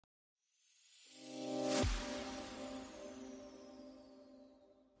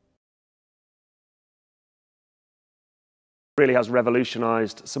really has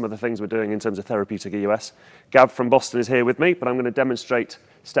revolutionized some of the things we're doing in terms of therapeutic EUS. Gav from Boston is here with me, but I'm going to demonstrate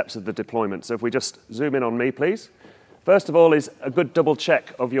steps of the deployment. So if we just zoom in on me, please. First of all is a good double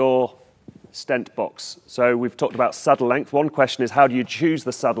check of your stent box. So we've talked about saddle length. One question is, how do you choose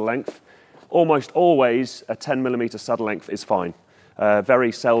the saddle length? Almost always a 10mm saddle length is fine.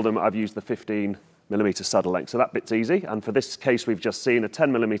 Very seldom I've used the 15mm saddle length, so that bit's easy. And for this case we've just seen, a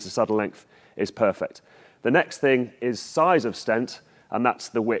 10mm saddle length is perfect. The next thing is size of stent, and that's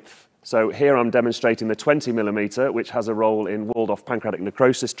the width. So here I'm demonstrating the 20mm, which has a role in walled-off pancreatic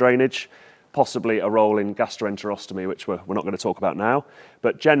necrosis drainage, possibly a role in gastroenterostomy, which we're not going to talk about now.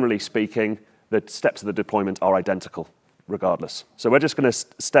 But generally speaking, the steps of the deployment are identical, regardless. So we're just going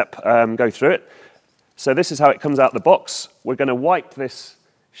to go through it. So this is how it comes out the box. We're going to wipe this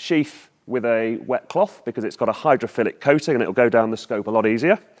sheath with a wet cloth because it's got a hydrophilic coating and it'll go down the scope a lot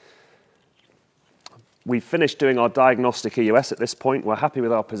easier. We've finished doing our diagnostic EUS at this point. We're happy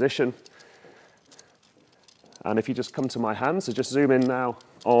with our position. And if you just come to my hands, so just zoom in now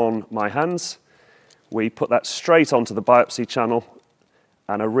on my hands, we put that straight onto the biopsy channel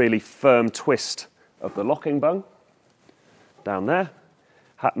and a really firm twist of the locking bung down there.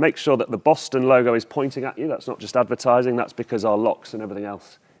 Make sure that the Boston logo is pointing at you. That's not just advertising, that's because our locks and everything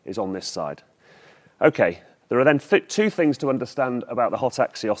else is on this side. Okay, there are then two things to understand about the Hot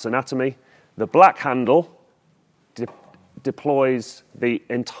Axios anatomy. The black handle deploys the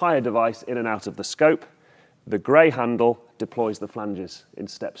entire device in and out of the scope. The grey handle deploys the flanges in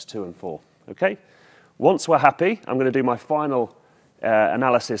steps 2 and 4. Okay? Once we're happy, I'm going to do my final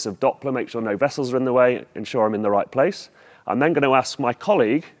analysis of Doppler, make sure no vessels are in the way, ensure I'm in the right place. I'm then going to ask my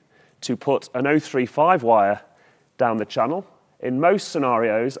colleague to put an 035 wire down the channel. In most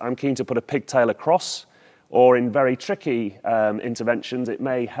scenarios, I'm keen to put a pigtail across, or in very tricky interventions, it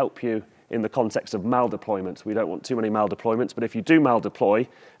may help you in the context of mal-deployment. We don't want too many mal-deployments, but if you do mal-deploy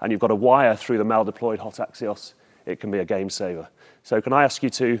and you've got a wire through the mal-deployed Hot Axios, it can be a game saver. So can I ask you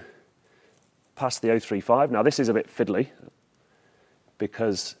to pass the 035? Now this is a bit fiddly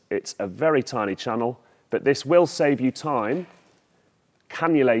because it's a very tiny channel, but this will save you time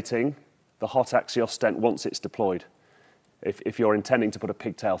cannulating the Hot Axios stent once it's deployed, if you're intending to put a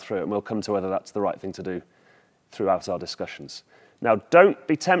pigtail through it, and we'll come to whether that's the right thing to do throughout our discussions. Now, don't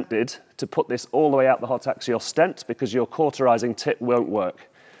be tempted to put this all the way out the Hot Axios stent because your cauterizing tip won't work.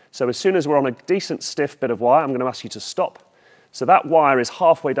 So as soon as we're on a decent stiff bit of wire, I'm going to ask you to stop. So that wire is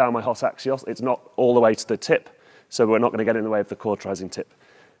halfway down my Hot Axios. It's not all the way to the tip, so we're not going to get in the way of the cauterizing tip.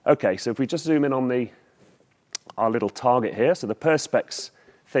 Okay, so if we just zoom in on our little target here. So the Perspex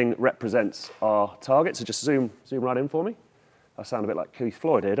thing represents our target. So just zoom right in for me. I sound a bit like Keith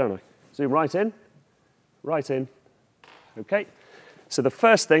Floyd here, don't I? Zoom right in, right in. Okay. So the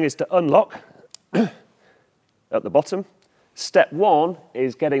first thing is to unlock at the bottom. Step 1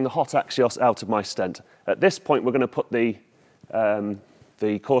 is getting the Hot Axios out of my stent. At this point, we're going to put the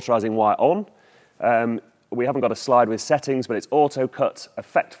cauterizing wire on. We haven't got a slide with settings, but it's auto cut,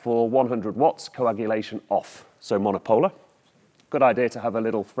 effect for 100 watts, coagulation off, so monopolar. Good idea to have a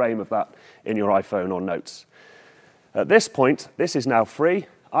little frame of that in your iPhone or notes. At this point, this is now free.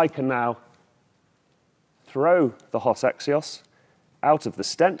 I can now throw the Hot Axios out of the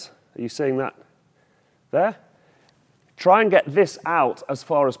stent. Are you seeing that there? Try and get this out as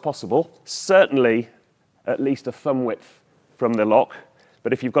far as possible, certainly at least a thumb width from the lock,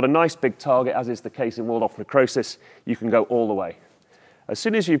 but if you've got a nice big target, as is the case in walled-off necrosis, you can go all the way. As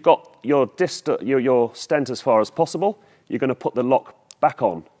soon as you've got your stent as far as possible, you're going to put the lock back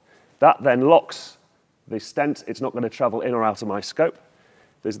on. That then locks the stent. It's not going to travel in or out of my scope.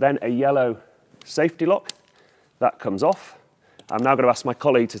 There's then a yellow safety lock. That comes off. I'm now going to ask my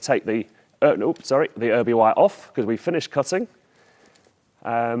colleague to take the Irby wire off because we finished cutting.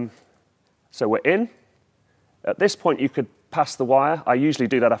 So we're in. At this point, you could pass the wire. I usually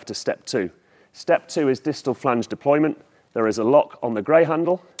do that after step 2. Step 2 is distal flange deployment. There is a lock on the grey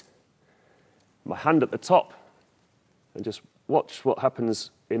handle. My hand at the top. And just watch what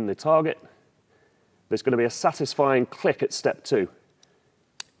happens in the target. There's going to be a satisfying click at step 2.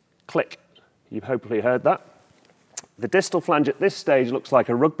 Click. You've hopefully heard that. The distal flange at this stage looks like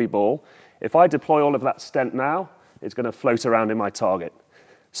a rugby ball. If I deploy all of that stent now, it's going to float around in my target.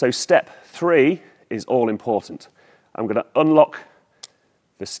 So step 3 is all important. I'm going to unlock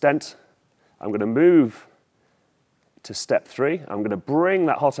the stent. I'm going to move to step 3. I'm going to bring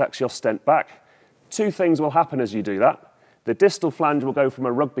that Hot Axios stent back. 2 things will happen as you do that. The distal flange will go from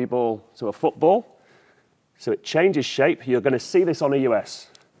a rugby ball to a football. So it changes shape. You're going to see this on EUS.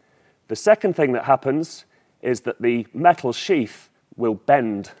 The second thing that happens is that the metal sheath will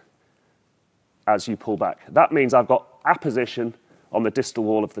bend as you pull back. That means I've got apposition on the distal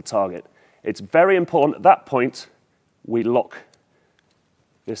wall of the target. It's very important at that point we lock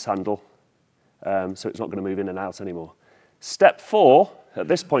this handle so it's not going to move in and out anymore. Step 4, at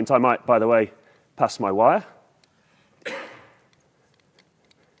this point I might, by the way, pass my wire.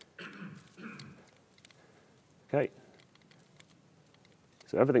 Okay,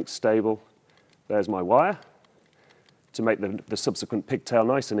 so everything's stable. There's my wire to make the subsequent pigtail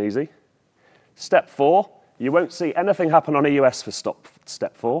nice and easy. Step 4, you won't see anything happen on EUS for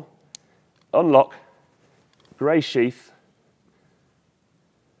step 4. Unlock, grey sheath.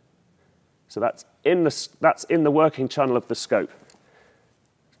 So that's in the working channel of the scope.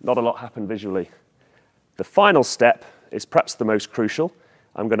 Not a lot happened visually. The final step is perhaps the most crucial.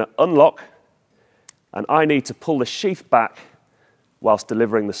 I'm going to unlock, and I need to pull the sheath back whilst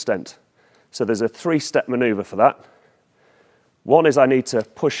delivering the stent. So there's a 3-step maneuver for that. One is I need to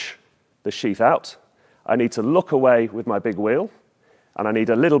push the sheath out. I need to look away with my big wheel, and I need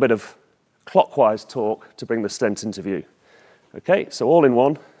a little bit of clockwise torque to bring the stent into view. Okay, so all in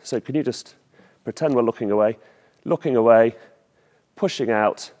one. So can you just pretend we're looking away, pushing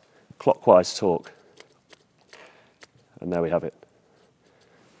out, clockwise torque. And there we have it.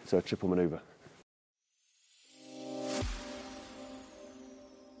 So a triple maneuver.